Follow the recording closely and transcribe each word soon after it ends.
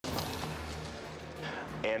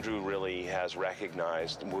Andrew really has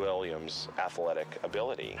recognized William's athletic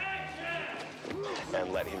ability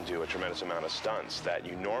and let him do a tremendous amount of stunts that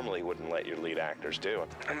you normally wouldn't let your lead actors do.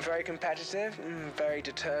 I'm very competitive, I'm very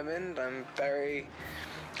determined, I'm very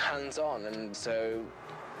hands-on, and so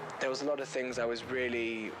there was a lot of things I was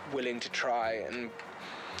really willing to try, and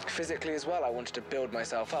physically as well, I wanted to build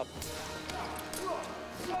myself up.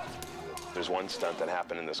 There's one stunt that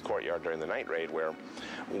happened in this courtyard during the night raid where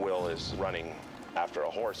Will is running after a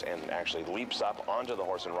horse and actually leaps up onto the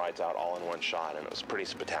horse and rides out all in one shot, and it was pretty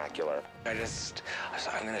spectacular. I was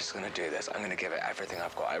like, I'm just gonna do this. I'm gonna give it everything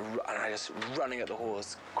I've got. And I just running at the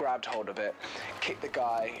horse, grabbed hold of it, kicked the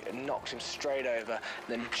guy, and knocked him straight over, and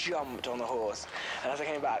then jumped on the horse. And as I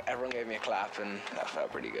came back, everyone gave me a clap, and that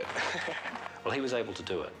felt pretty good. Well, he was able to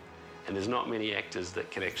do it. And there's not many actors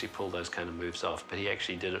that can actually pull those kind of moves off, but he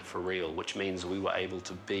actually did it for real, which means we were able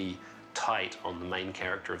to be tight on the main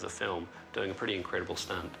character of the film, doing a pretty incredible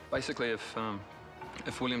stunt. Basically, if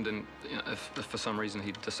William didn't, if for some reason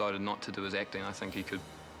he decided not to do his acting, I think he could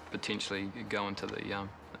potentially go into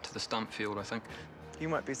the stunt field, I think. You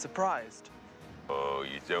might be surprised. Oh,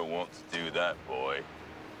 you don't want to do that, boy.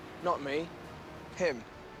 Not me. Him.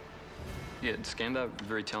 Yeah, Skander,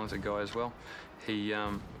 very talented guy as well.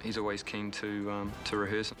 He's always keen to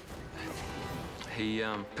rehearse. He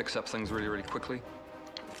picks up things really, really quickly.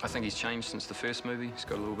 I think he's changed since the first movie. He's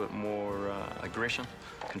got a little bit more aggression,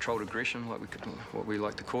 controlled aggression, what we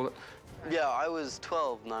like to call it. Yeah, I was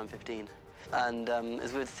 12, now I'm 15. And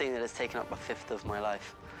it's weird to think that it's taken up a fifth of my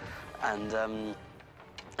life. And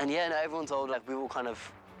yeah, no, everyone's old. Like, we've all kind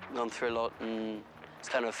of gone through a lot, and it's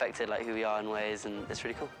kind of affected like who we are in ways, and it's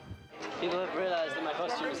really cool. People have realised that my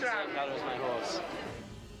costume is the same colour as my horse.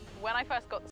 When I first got